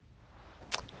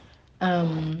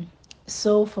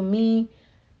So for me,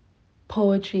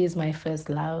 poetry is my first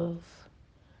love.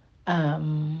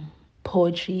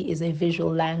 Poetry is a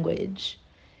visual language.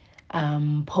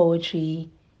 Poetry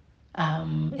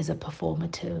is a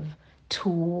performative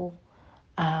tool.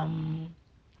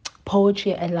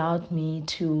 Poetry allowed me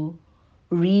to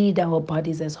read our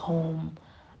bodies as home.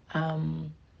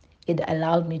 It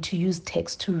allowed me to use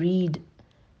text to read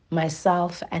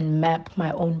myself and map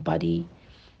my own body.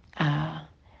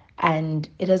 And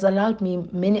it has allowed me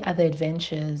many other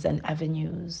adventures and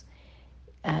avenues.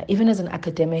 Even as an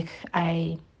academic,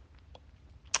 I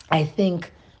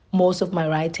think most of my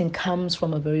writing comes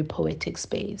from a very poetic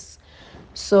space.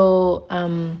 So,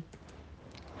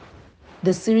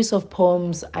 the series of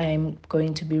poems I'm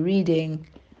going to be reading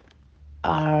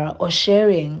are or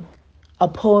sharing are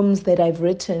poems that I've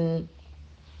written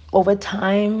over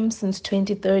time since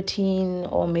 2013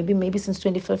 or maybe since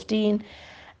 2015,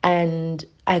 and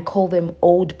I call them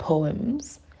old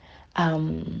poems.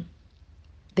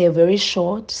 They're very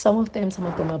short, some of them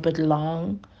are a bit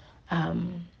long.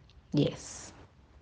 Yes.